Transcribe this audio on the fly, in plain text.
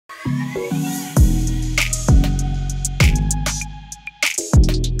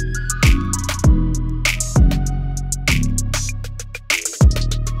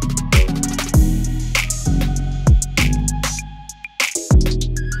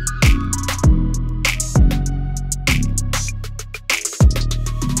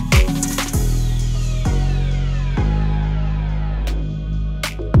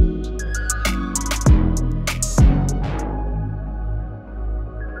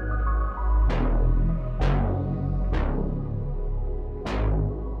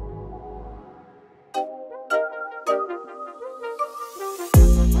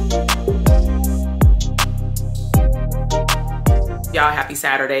Y'all, happy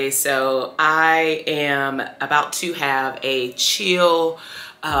Saturday. So I am about to have a chill,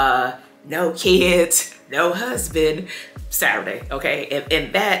 no kids, no husband Saturday, okay?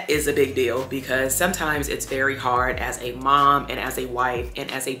 And that is a big deal because sometimes it's very hard as a mom and as a wife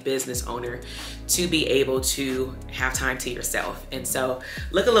and as a business owner to be able to have time to yourself. And so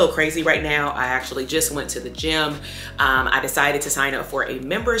look a little crazy right now. I actually just went to the gym. I decided to sign up for a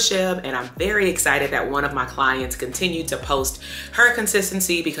membership, and I'm very excited that one of my clients continued to post her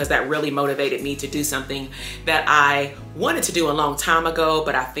consistency because that really motivated me to do something that I wanted to do a long time ago.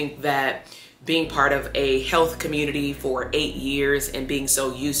 But I think that being part of a health community for 8 years and being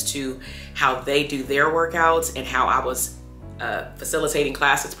so used to how they do their workouts and how I was facilitating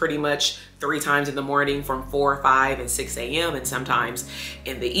classes pretty much 3 times in the morning from 4, 5, and 6 a.m. and sometimes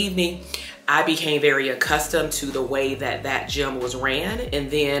in the evening, I became very accustomed to the way that that gym was ran.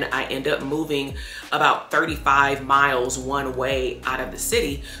 And then I ended up moving about 35 miles one way out of the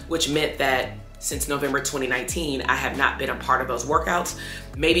city, which meant that since November 2019, I have not been a part of those workouts,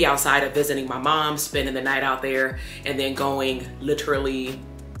 maybe outside of visiting my mom, spending the night out there, and then going literally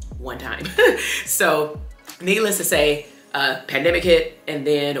one time. So needless to say, pandemic hit, and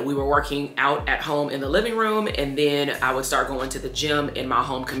then we were working out at home in the living room, and then I would start going to the gym in my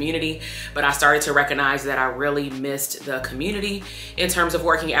home community. But I started to recognize that I really missed the community in terms of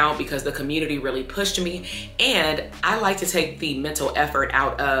working out because the community really pushed me, and I like to take the mental effort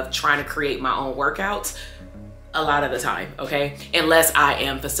out of trying to create my own workouts a lot of the time, okay? Unless I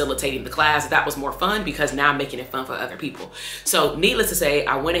am facilitating the class. That was more fun because now I'm making it fun for other people. So needless to say,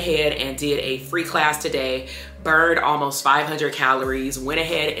 I went ahead and did a free class today, burned almost 500 calories, went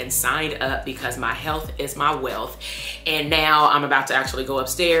ahead and signed up because my health is my wealth. And now I'm about to actually go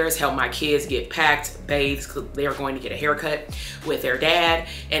upstairs, help my kids get packed, bathed, because they're going to get a haircut with their dad.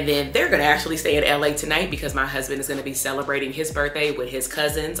 And then they're gonna actually stay in LA tonight because my husband is gonna be celebrating his birthday with his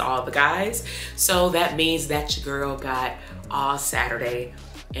cousins, all the guys. So that means that your girl got all Saturday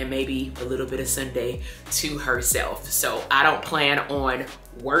and maybe a little bit of Sunday to herself. So I don't plan on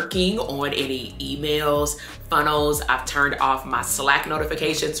working on any emails, funnels. I've turned off my Slack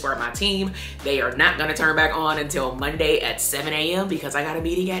notifications for my team. They are not gonna turn back on until Monday at 7 a.m. because I got a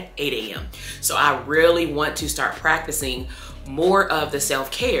meeting at 8 a.m. So I really want to start practicing more of the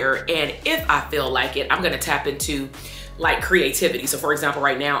self-care. And if I feel like it, I'm gonna tap into like creativity. So for example,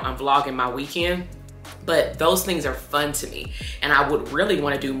 right now I'm vlogging my weekend, but those things are fun to me. And I would really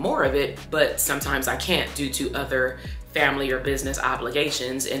wanna do more of it, but sometimes I can't due to other family or business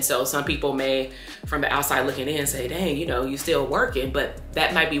obligations. And so some people may, from the outside looking in, say, dang, you know, you still working, but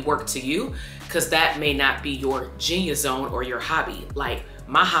that might be work to you because that may not be your genius zone or your hobby. Like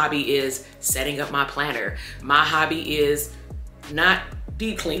my hobby is setting up my planner. My hobby is not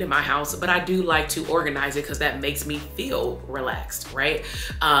deep cleaning my house, but I do like to organize it because that makes me feel relaxed, right?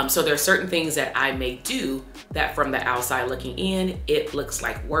 So there's certain things that I may do that from the outside looking in, it looks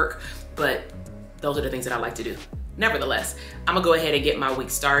like work, but those are the things that I like to do. Nevertheless, I'm gonna go ahead and get my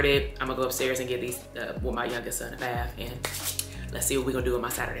week started. I'm gonna go upstairs and give these, with my youngest son a bath, and let's see what we're gonna do on my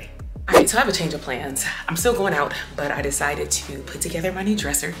Saturday. All right, so I have a change of plans. I'm still going out, but I decided to put together my new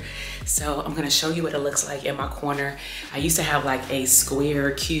dresser. So I'm gonna show you what it looks like in my corner. I used to have like a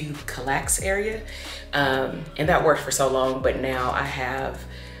square cube collapse area, and that worked for so long, but now I have,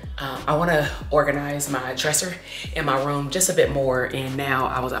 I wanna organize my dresser in my room just a bit more, and now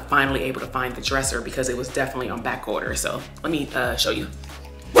I was finally able to find the dresser because it was definitely on back order. So let me show you.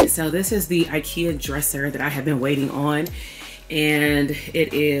 So this is the Ikea dresser that I have been waiting on, and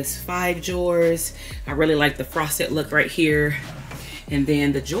it is 5 drawers. I really like the frosted look right here. And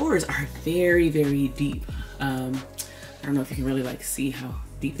then the drawers are very, very deep. I don't know if you can really like see how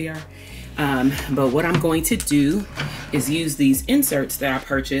deep they are. But what I'm going to do is use these inserts that I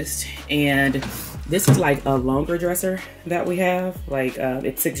purchased, and this is like a longer dresser that we have. Like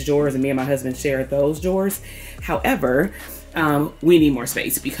it's 6 drawers, and me and my husband share those drawers. However, we need more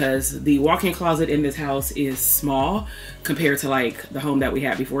space because the walk-in closet in this house is small compared to like the home that we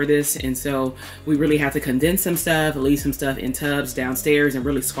had before this. And so we really had to condense some stuff, leave some stuff in tubs downstairs, and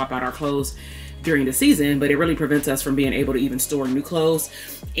really swap out our clothes during the season. But it really prevents us from being able to even store new clothes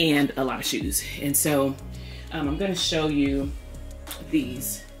and a lot of shoes. And so I'm gonna show you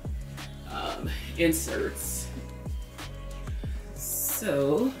these inserts.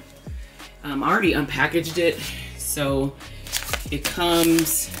 So I already unpackaged it. So it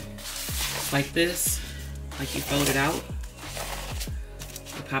comes like this, like you fold it out.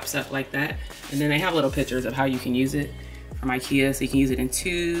 It pops up like that. And then they have little pictures of how you can use it from Ikea. So you can use it in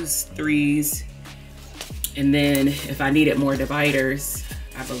 2s, 3s. And then if I needed more dividers,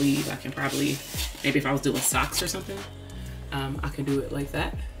 I believe I can probably, maybe if I was doing socks or something, I can do it like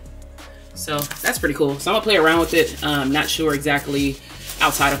that. So that's pretty cool. So I'm gonna play around with it. Not sure exactly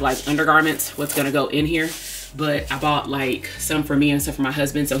outside of like undergarments what's gonna go in here, but I bought like some for me and some for my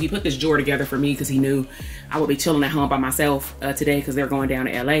husband. So he put this drawer together for me because he knew I would be chilling at home by myself today because they're going down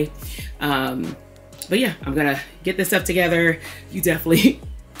to LA. But yeah, I'm gonna get this stuff together. You definitely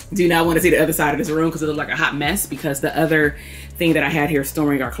do not want to see the other side of this room because it looks like a hot mess, because the other thing that I had here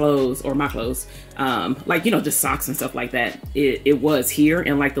storing our clothes, or my clothes, like, you know, just socks and stuff like that, it was here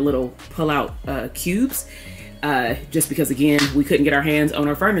in like the little pull out cubes, just because again, we couldn't get our hands on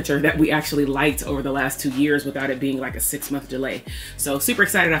our furniture that we actually liked over the last 2 years without it being like a 6-month delay. So super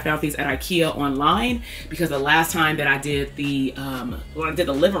excited I found these at Ikea online, because the last time that I did the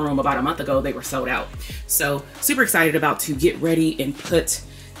living room about a month ago, they were sold out. So super excited about to get ready and put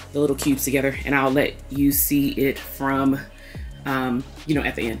the little cubes together, and I'll let you see it from, you know,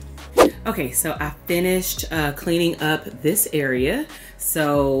 at the end. Okay, so I finished cleaning up this area.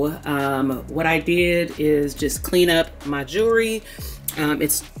 So what I did is just clean up my jewelry.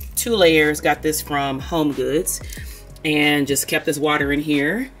 It's 2 layers, got this from Home Goods, and just kept this water in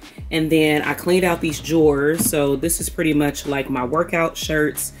here. And then I cleaned out these drawers. So this is pretty much like my workout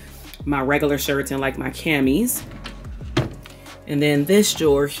shirts, my regular shirts, and like my camis. And then this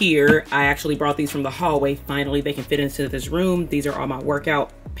drawer here, I actually brought these from the hallway. Finally, they can fit into this room. These are all my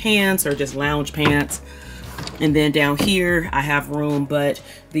workout pants or just lounge pants. And then down here, I have room, but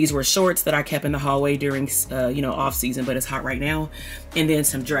these were shorts that I kept in the hallway during, you know, off season, but it's hot right now. And then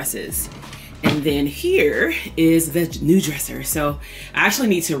some dresses. And then here is the new dresser. So I actually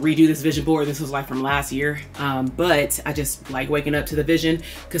need to redo this vision board. This was like from last year, but I just like waking up to the vision,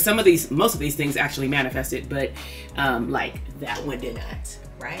 because most of these things actually manifested, but like that one did not,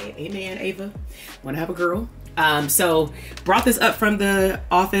 right? Amen, Ava. Wanna have a girl. So brought this up from the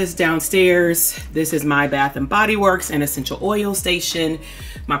office downstairs. This is my Bath and Body Works and essential oil station,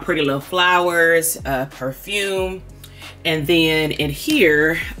 my pretty little flowers, perfume. And then in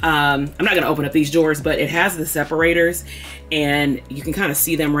here, I'm not gonna open up these drawers, but it has the separators and you can kind of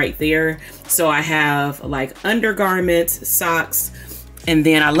see them right there. So I have like undergarments, socks, and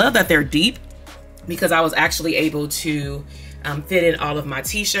then I love that they're deep, because I was actually able to fit in all of my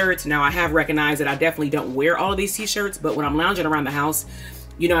t-shirts. Now I have recognized that I definitely don't wear all of these t-shirts, but when I'm lounging around the house,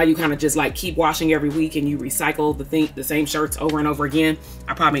 you know how you kind of just like keep washing every week and you recycle the same shirts over and over again.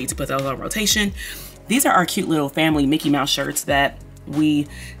 I probably need to put those on rotation. These are our cute little family Mickey Mouse shirts that we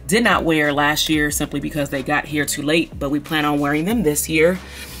did not wear last year simply because they got here too late, but we plan on wearing them this year.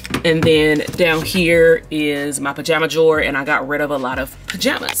 And then down here is my pajama drawer, and I got rid of a lot of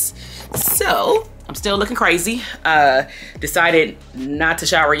pajamas. So I'm still looking crazy. Decided not to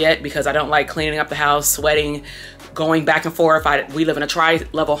shower yet because I don't like cleaning up the house, sweating, going back and forth. We live in a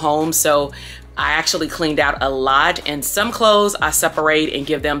tri-level home, so I actually cleaned out a lot, and some clothes I separate and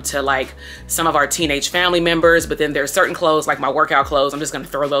give them to like some of our teenage family members, but then there's certain clothes like my workout clothes, I'm just gonna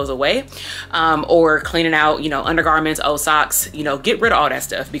throw those away. Or cleaning out, you know, undergarments, old socks, you know, get rid of all that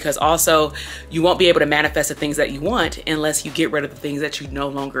stuff, because also you won't be able to manifest the things that you want unless you get rid of the things that you no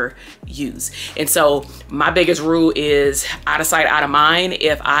longer use. And so my biggest rule is out of sight, out of mind.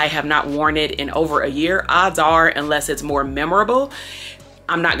 If I have not worn it in over a year, odds are, unless it's more memorable,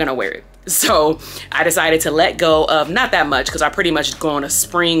 I'm not gonna wear it. So I decided to let go of not that much, because I pretty much go on a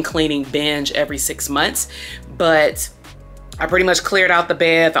spring cleaning binge every 6 months, but I pretty much cleared out the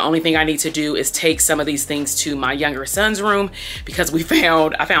bed. The only thing I need to do is take some of these things to my younger son's room, because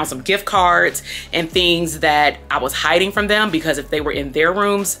I found some gift cards and things that I was hiding from them, because if they were in their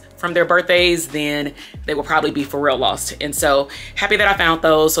rooms from their birthdays, then they will probably be for real lost. And so happy that I found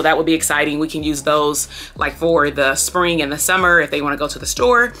those. So that would be exciting. We can use those like for the spring and the summer if they want to go to the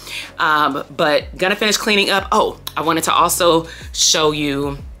store. But gonna finish cleaning up. Oh, I wanted to also show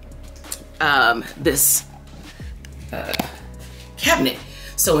you this cabinet.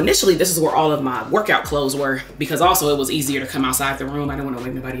 So initially, this is where all of my workout clothes were, because also it was easier to come outside the room. I didn't want to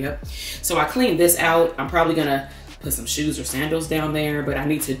wake nobody up. So I cleaned this out. I'm probably gonna put some shoes or sandals down there, but I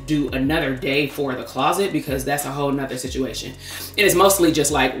need to do another day for the closet because that's a whole nother situation. It is mostly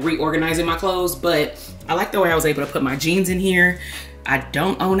just like reorganizing my clothes, but I like the way I was able to put my jeans in here. I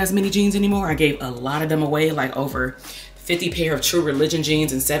don't own as many jeans anymore. I gave a lot of them away, like over 50 pair of True Religion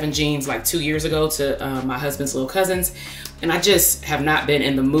jeans and 7 jeans like 2 years ago to my husband's little cousins. And I just have not been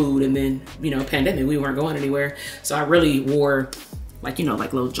in the mood. And then, you know, pandemic, we weren't going anywhere. So I really wore like, you know,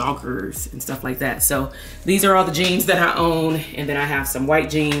 like little joggers and stuff like that. So these are all the jeans that I own. And then I have some white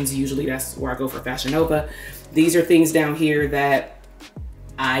jeans. Usually that's where I go for Fashion Nova. These are things down here that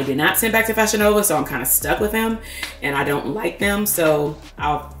I did not send back to Fashion Nova, so I'm kind of stuck with them and I don't like them. So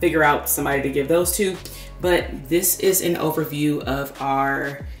I'll figure out somebody to give those to. But this is an overview of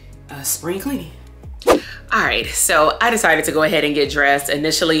our spring cleaning. All right, so I decided to go ahead and get dressed.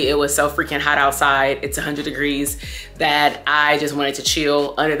 Initially, it was so freaking hot outside, it's 100 degrees, that I just wanted to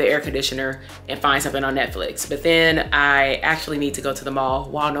chill under the air conditioner and find something on Netflix. But then I actually need to go to the mall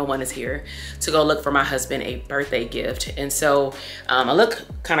while no one is here to go look for my husband a birthday gift. And so I look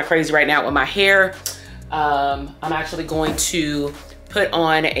kind of crazy right now with my hair. I'm actually going to put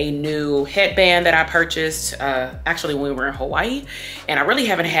on a new headband that I purchased actually when we were in Hawaii. And I really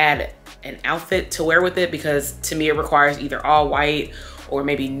haven't had an outfit to wear with it because to me it requires either all white or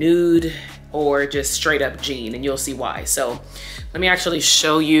maybe nude or just straight up jean, and you'll see why. So let me actually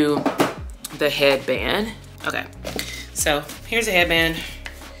show you the headband. Okay, so here's a headband.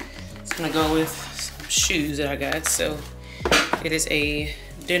 It's gonna go with some shoes that I got. So it is a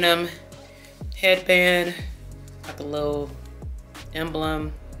denim headband, got the little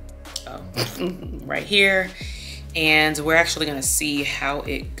emblem right here. And we're actually gonna see how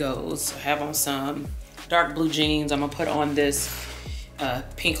it goes. I have on some dark blue jeans. I'm gonna put on this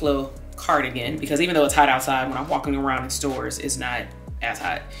pink little cardigan because even though it's hot outside, when I'm walking around in stores, it's not as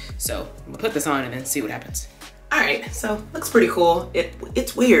hot. So I'm gonna put this on and then see what happens. All right, so looks pretty cool.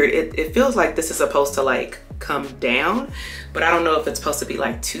 It's weird. It feels like this is supposed to like come down, but I don't know if it's supposed to be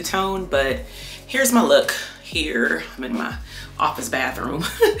like two-tone, but here's my look here. I'm in my office bathroom.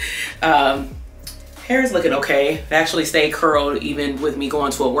 Hair is looking okay. It actually stayed curled even with me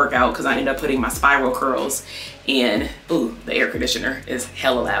going to a workout because I ended up putting my spiral curls in. Ooh, the air conditioner is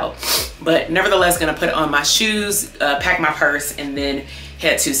hella loud. But nevertheless, gonna put on my shoes, pack my purse, and then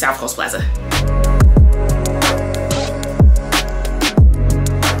head to South Coast Plaza.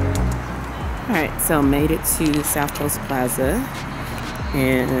 All right, so made it to South Coast Plaza,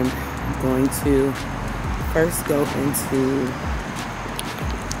 and I'm going to first go into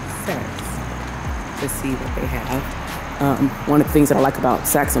Saks to see what they have. One of the things that I like about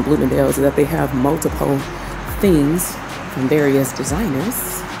Saks and Bloomingdale's is that they have multiple things from various designers.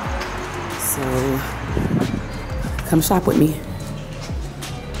 So come shop with me.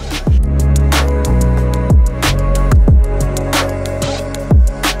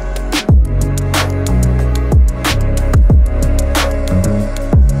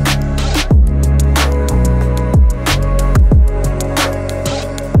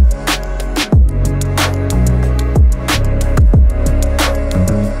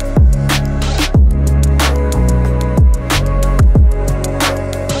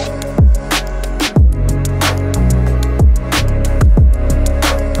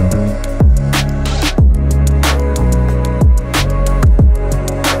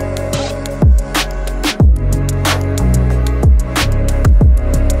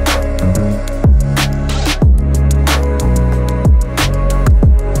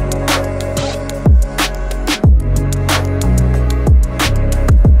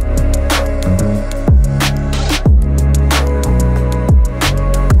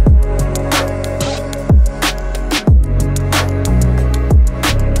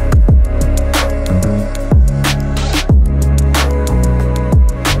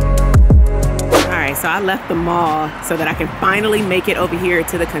 So I left the mall so that I can finally make it over here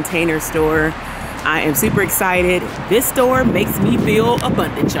to the Container Store. I am super excited. This store makes me feel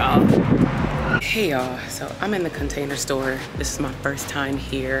abundant, y'all. Hey y'all, so I'm in the Container Store. This is my first time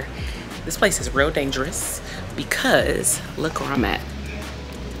here. This place is real dangerous because look where I'm at.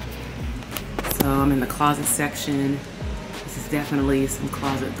 So I'm in the closet section. This is definitely some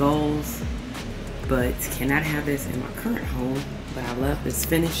closet goals, but cannot have this in my current home. But I love this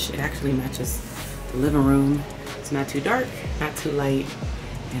finish. It actually matches the living room. It's not too dark, not too light.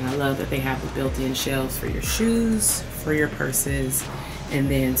 And I love that they have the built-in shelves for your shoes, for your purses, and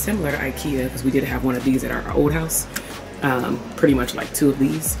then similar to Ikea, because we did have one of these at our old house, pretty much like 2 of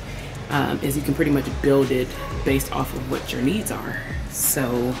these, is you can pretty much build it based off of what your needs are.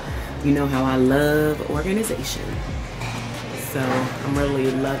 So you know how I love organization. So I'm really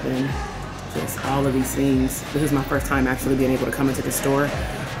loving just all of these things. This is my first time actually being able to come into the store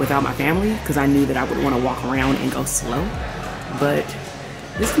without my family, because I knew that I would want to walk around and go slow, but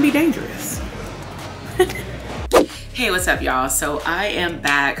this can be dangerous. Hey, what's up, y'all? So I am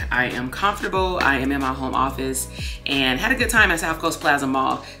back. I am comfortable. I am in my home office and had a good time at South Coast Plaza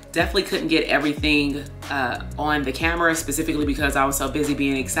Mall. Definitely couldn't get everything on the camera, specifically because I was so busy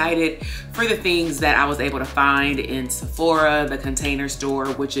being excited for the things that I was able to find in Sephora, the Container Store,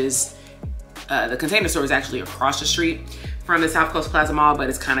 which is, the Container Store is actually across the street from the South Coast Plaza Mall, but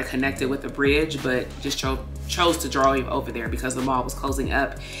it's kind of connected with the bridge, but just chose to drive over there because the mall was closing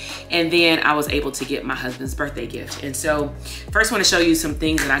up. And then I was able to get my husband's birthday gift. And so first I want to show you some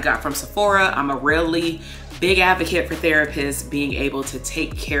things that I got from Sephora. I'm a really big advocate for therapists being able to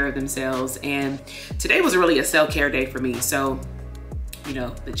take care of themselves. And today was really a self-care day for me. So, you know,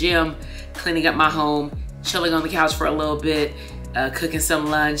 the gym, cleaning up my home, chilling on the couch for a little bit, cooking some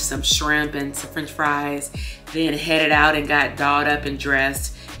lunch, some shrimp and some French fries, then headed out and got dolled up and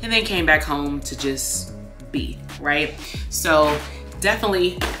dressed, and then came back home to just be, right? So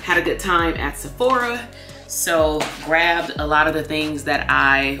definitely had a good time at Sephora. So grabbed a lot of the things that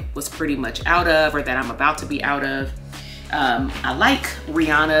I was pretty much out of, or that I'm about to be out of. I like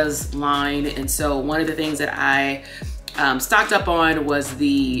Rihanna's line, and so one of the things that I stocked up on was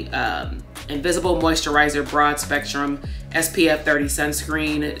the Invisible Moisturizer Broad Spectrum SPF 30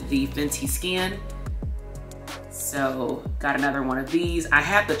 sunscreen, the Fenty Skin. So got another one of these. I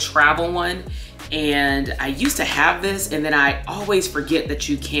had the travel one, and I used to have this, and then I always forget that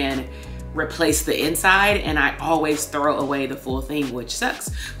you can replace the inside, and I always throw away the full thing, which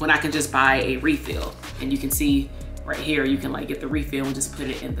sucks when I can just buy a refill. And you can see right here, you can like get the refill and just put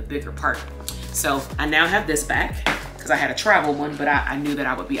it in the bigger part. So I now have this back because I had a travel one, but I knew that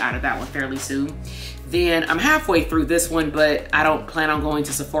I would be out of that one fairly soon. Then I'm halfway through this one, but I don't plan on going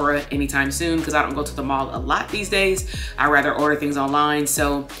to Sephora anytime soon because I don't go to the mall a lot these days. I rather order things online.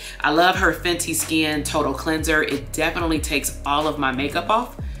 So I love her Fenty Skin Total Cleanser. It definitely takes all of my makeup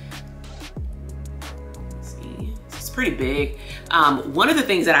off. See, it's pretty big. One of the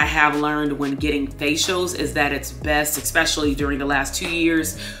things that I have learned when getting facials is that it's best, especially during the last 2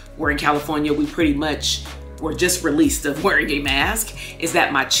 years, where in California we pretty much were just released of wearing a mask, is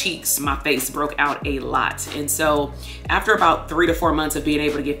that my cheeks, my face broke out a lot. And so after about 3 to 4 months of being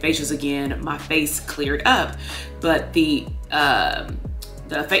able to get facials again, my face cleared up. But I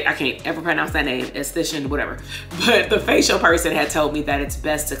can't ever pronounce that name, esthetician, whatever. But the facial person had told me that it's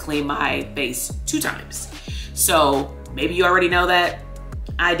best to clean my face 2 times. So maybe you already know that.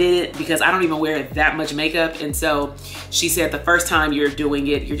 I didn't, because I don't even wear that much makeup. And so she said the first time you're doing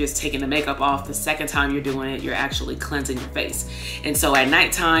it, you're just taking the makeup off. The second time you're doing it, you're actually cleansing your face. And so at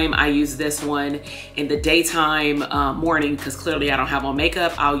nighttime, I use this one. In the daytime, morning, because clearly I don't have on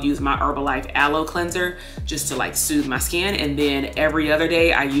makeup, I'll use my Herbalife Aloe Cleanser just to like soothe my skin. And then every other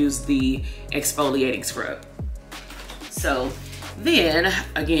day I use the exfoliating scrub. So then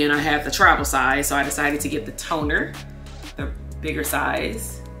again, I have the travel size. So I decided to get the toner, the bigger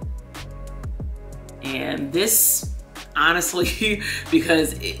size. And this, honestly,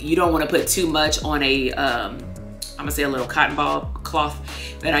 because you don't want to put too much on a, I'm gonna say a little cotton ball cloth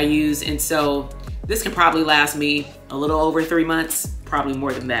that I use. And so this can probably last me a little over 3 months, probably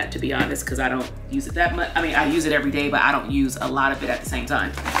more than that, to be honest, because I don't use it that much. I mean, I use it every day, but I don't use a lot of it at the same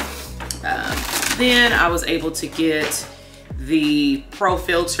time. Then I was able to get the Pro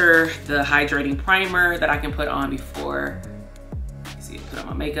Filter, the hydrating primer that I can put on before put on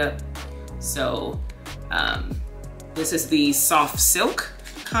my makeup. So this is the soft silk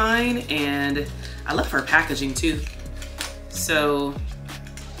kind, and I love her packaging too. So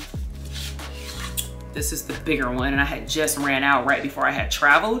this is the bigger one, and I had just ran out right before I had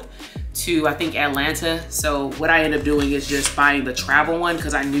traveled to, I think, Atlanta. So what I ended up doing is just buying the travel one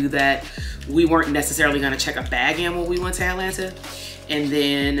because I knew that we weren't necessarily gonna check a bag in when we went to Atlanta. And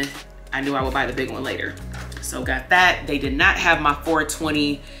then I knew I would buy the big one later. So got that. They did not have my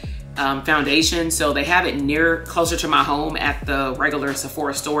 420 foundation, so they have it closer to my home at the regular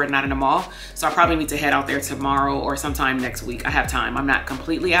Sephora store and not in the mall. So I probably need to head out there tomorrow or sometime next week. I have time. I'm not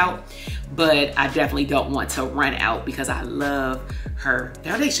completely out, but I definitely don't want to run out because I love her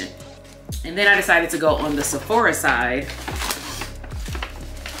foundation. And then I decided to go on the Sephora side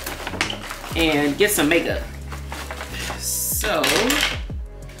and get some makeup. So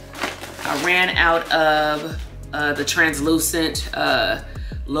I ran out of the translucent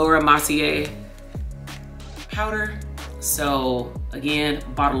Laura Mercier powder. So Again,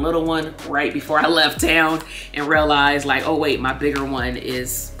 bought a little one right before I left town and realized like, oh wait, my bigger one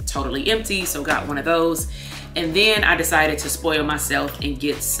is totally empty, so got one of those. And then I decided to spoil myself and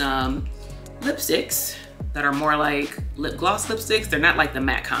get some lipsticks that are more like lip gloss lipsticks. They're not like the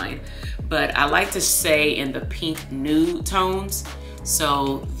matte kind, but I like to stay in the pink nude tones.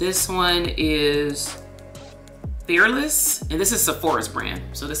 So this one is Fearless, and this is Sephora's brand.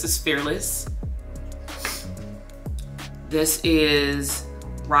 So this is Fearless. This is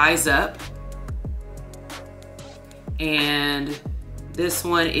Rise Up. And this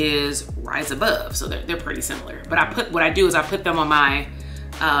one is Rise Above. So they're pretty similar. But what I do is I put them on my,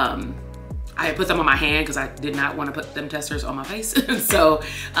 I put them on my hand because I did not want to put them testers on my face. So,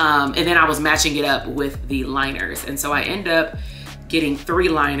 and then I was matching it up with the liners. And so I end up getting 3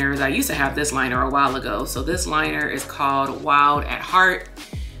 liners. I used to have this liner a while ago. So this liner is called Wild at Heart.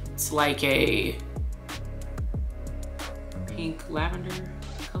 It's like a pink lavender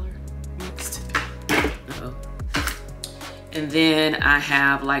color mixed. Uh-oh. And then I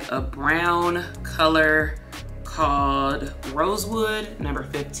have like a brown color called Rosewood, number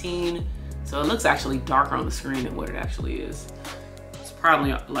 15. So it looks actually darker on the screen than what it actually is. It's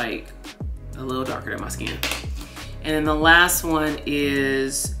probably like a little darker than my skin. And then the last one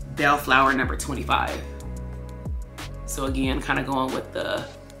is Bellflower, number 25. So again, kind of going with the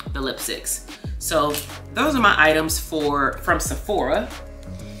lipsticks. So those are my items from Sephora.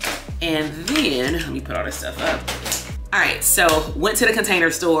 And then, let me put all this stuff up. All right, so went to the Container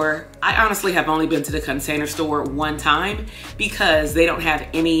Store. I honestly have only been to the Container Store one time because they don't have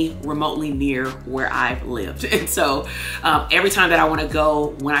any remotely near where I've lived. And so every time that I wanna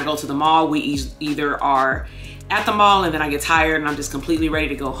go, when I go to the mall, we either are at the mall and then I get tired and I'm just completely ready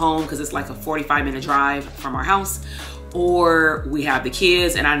to go home because it's like a 45-minute drive from our house, or we have the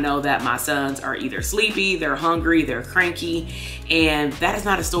kids and I know that my sons are either sleepy, they're hungry, they're cranky, and that is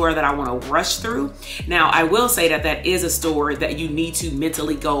not a store that I want to rush through. Now, I will say that that is a store that you need to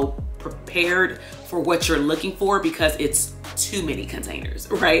mentally go prepared for what you're looking for because it's too many containers,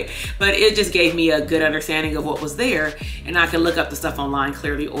 right? But it just gave me a good understanding of what was there, and I can look up the stuff online,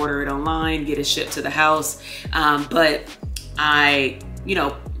 clearly order it online, get it shipped to the house. But I,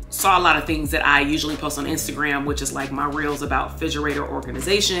 saw a lot of things that I usually post on Instagram, which is like my reels about refrigerator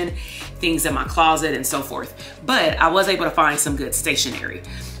organization, things in my closet and so forth. But I was able to find some good stationery.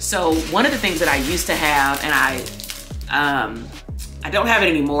 So one of the things that I used to have, and I don't have it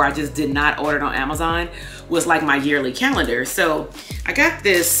anymore, I just did not order it on Amazon, was like my yearly calendar. So I got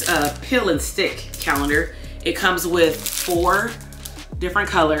this peel and stick calendar. It comes with 4 different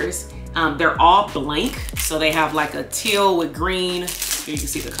colors. They're all blank. So they have like a teal with green. Here you can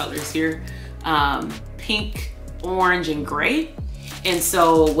see the colors here. Pink, orange, and gray. And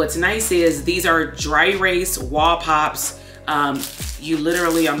so what's nice is these are dry erase wall pops. You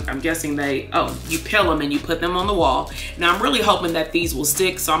literally, I'm guessing you peel them and you put them on the wall. Now I'm really hoping that these will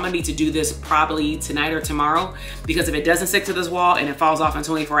stick. So I'm gonna need to do this probably tonight or tomorrow, because if it doesn't stick to this wall and it falls off in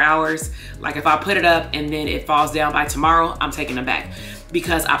 24 hours, like if I put it up and then it falls down by tomorrow, I'm taking them back.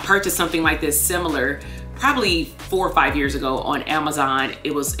 Because I purchased something like this similar probably 4 or 5 years ago on Amazon.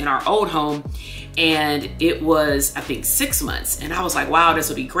 It was in our old home and it was, I think, 6 months. And I was like, wow, this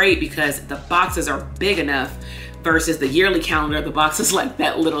would be great because the boxes are big enough versus the yearly calendar, the box is like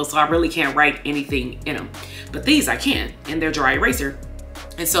that little, so I really can't write anything in them. But these I can, and they're dry eraser.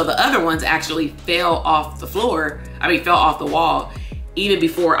 And so the other ones actually fell off the floor, fell off the wall, even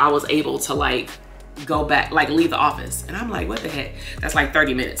before I was able to like go back, like leave the office. And I'm like, what the heck? That's like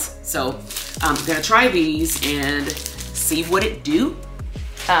 30 minutes. So I'm gonna try these and see what it do.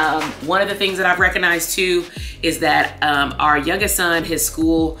 One of the things that I've recognized too is that our youngest son, his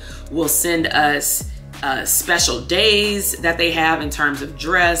school will send us special days that they have in terms of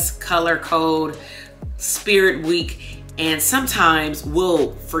dress, color code, spirit week, and sometimes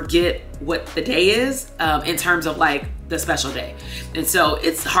we'll forget what the day is in terms of like the special day. And so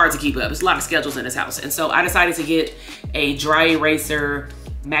it's hard to keep up. There's a lot of schedules in this house. And so I decided to get a dry eraser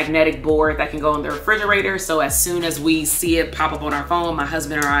magnetic board that can go in the refrigerator. So as soon as we see it pop up on our phone, my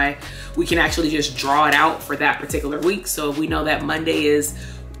husband or I, we can actually just draw it out for that particular week. So if we know that Monday is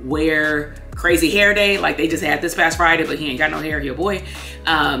wear crazy hair day, like they just had this past Friday, but he ain't got no hair, he a boy.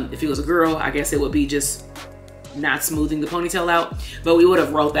 If he was a girl, I guess it would be just not smoothing the ponytail out, but we would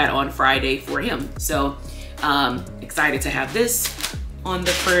have wrote that on Friday for him. So excited to have this on the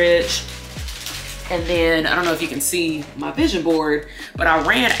fridge. And then I don't know if you can see my vision board, but I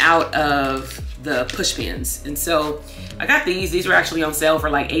ran out of the push pins. And so I got these were actually on sale for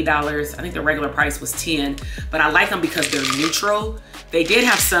like $8. I think the regular price was 10, but I like them because they're neutral. They did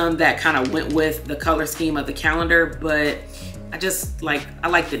have some that kind of went with the color scheme of the calendar, but I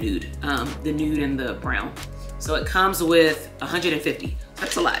like the nude and the brown. So it comes with 150.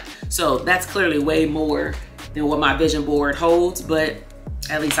 That's a lot. So that's clearly way more than what my vision board holds, but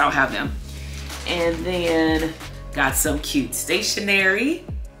at least I'll have them. And then got some cute stationery.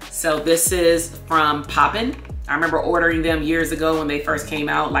 So this is from Poppin'. I remember ordering them years ago when they first came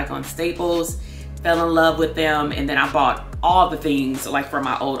out, like on Staples. Fell in love with them, and then I bought all the things like for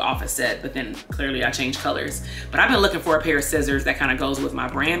my old office set, but then clearly I changed colors. But I've been looking for a pair of scissors that kind of goes with my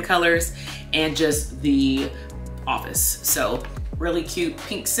brand colors and just the office. So really cute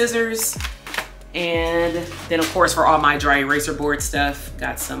pink scissors. And then of course for all my dry eraser board stuff,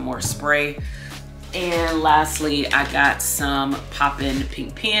 got some more spray. And lastly, I got some Poppin'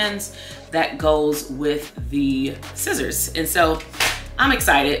 pink pens that goes with the scissors. And so I'm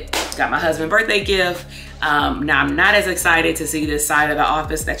excited. Got my husband birthday gift. Now I'm not as excited to see this side of the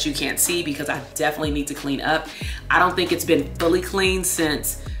office that you can't see because I definitely need to clean up. I don't think it's been fully cleaned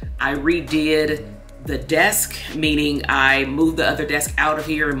since I redid the desk, meaning I moved the other desk out of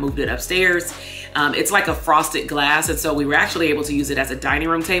here and moved it upstairs. It's like a frosted glass, and so we were actually able to use it as a dining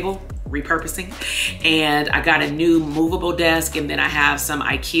room table, repurposing. And I got a new movable desk, and then I have some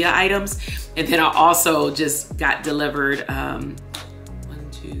Ikea items. And then I also just got delivered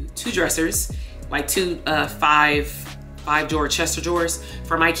two dressers, like two five drawer Chester drawers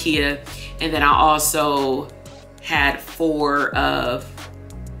from Ikea. And then I also had 4 of,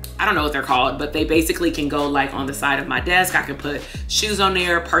 I don't know what they're called, but they basically can go like on the side of my desk. I can put shoes on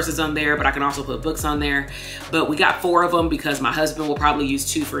there, purses on there, but I can also put books on there. But we got 4 of them because my husband will probably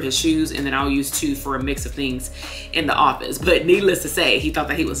use 2 for his shoes, and then I'll use 2 for a mix of things in the office. But needless to say, he thought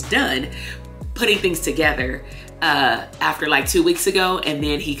that he was done putting things together after like 2 weeks ago. And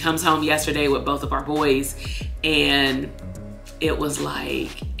then he comes home yesterday with both of our boys, and it was like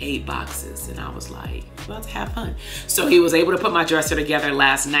 8 boxes. And I was like, you're about to have fun. So he was able to put my dresser together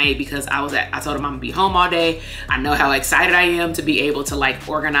last night because I told him I'm gonna be home all day. I know how excited I am to be able to like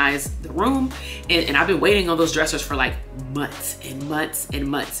organize the room. And I've been waiting on those dressers for like months and months and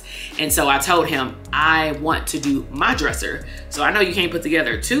months. And so I told him I want to do my dresser. So I know you can't put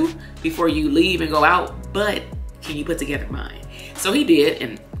together 2 before you leave and go out, but can you put together mine? So he did,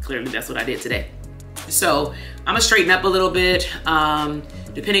 and clearly that's what I did today. So I'm gonna straighten up a little bit.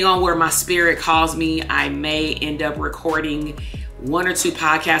 Depending on where my spirit calls me, I may end up recording 1 or 2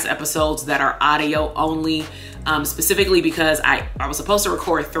 podcast episodes that are audio only, specifically because I was supposed to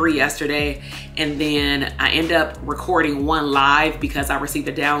record 3 yesterday, and then I end up recording 1 live because I received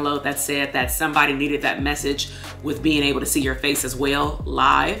a download that said that somebody needed that message with being able to see your face as well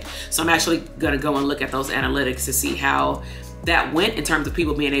live. So I'm actually gonna go and look at those analytics to see how that went in terms of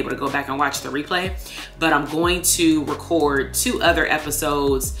people being able to go back and watch the replay. But I'm going to record 2 other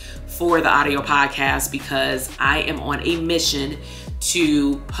episodes for the audio podcast because I am on a mission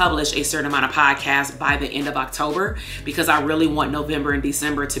to publish a certain amount of podcasts by the end of October, because I really want November and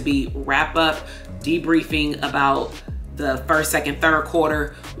December to be wrap up, debriefing about the first, second, third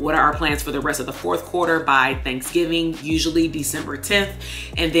quarter. What are our plans for the rest of the 4th quarter by Thanksgiving, usually December 10th.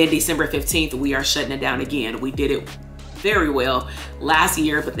 And then December 15th, we are shutting it down again. We did it very well last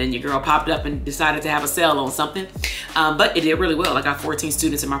year, but then your girl popped up and decided to have a sale on something. But it did really well. I got 14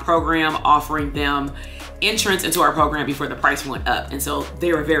 students in my program, offering them entrance into our program before the price went up. And so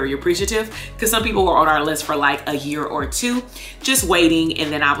they were very appreciative, because some people were on our list for like a year or 2 just waiting.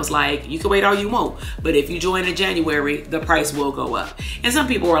 And then I was like, you can wait all you want, but if you join in January, the price will go up. And some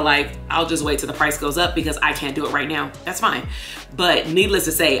people were like, I'll just wait till the price goes up because I can't do it right now. That's fine. But needless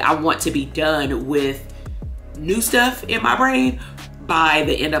to say, I want to be done with new stuff in my brain by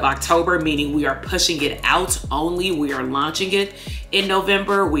the end of October, meaning we are pushing it out only. We are launching it in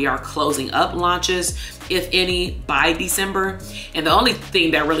November. We are closing up launches, if any, by December. And the only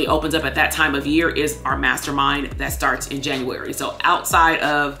thing that really opens up at that time of year is our mastermind that starts in January. So outside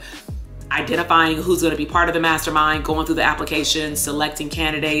of identifying who's going to be part of the mastermind, going through the applications, selecting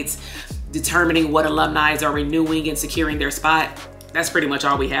candidates, determining what alumni are renewing and securing their spot, that's pretty much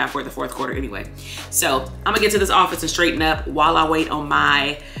all we have for the 4th quarter anyway. So I'm gonna get to this office and straighten up while I wait on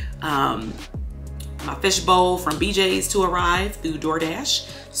my my fish bowl from BJ's to arrive through DoorDash.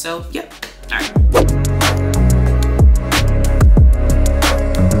 So yep, all right.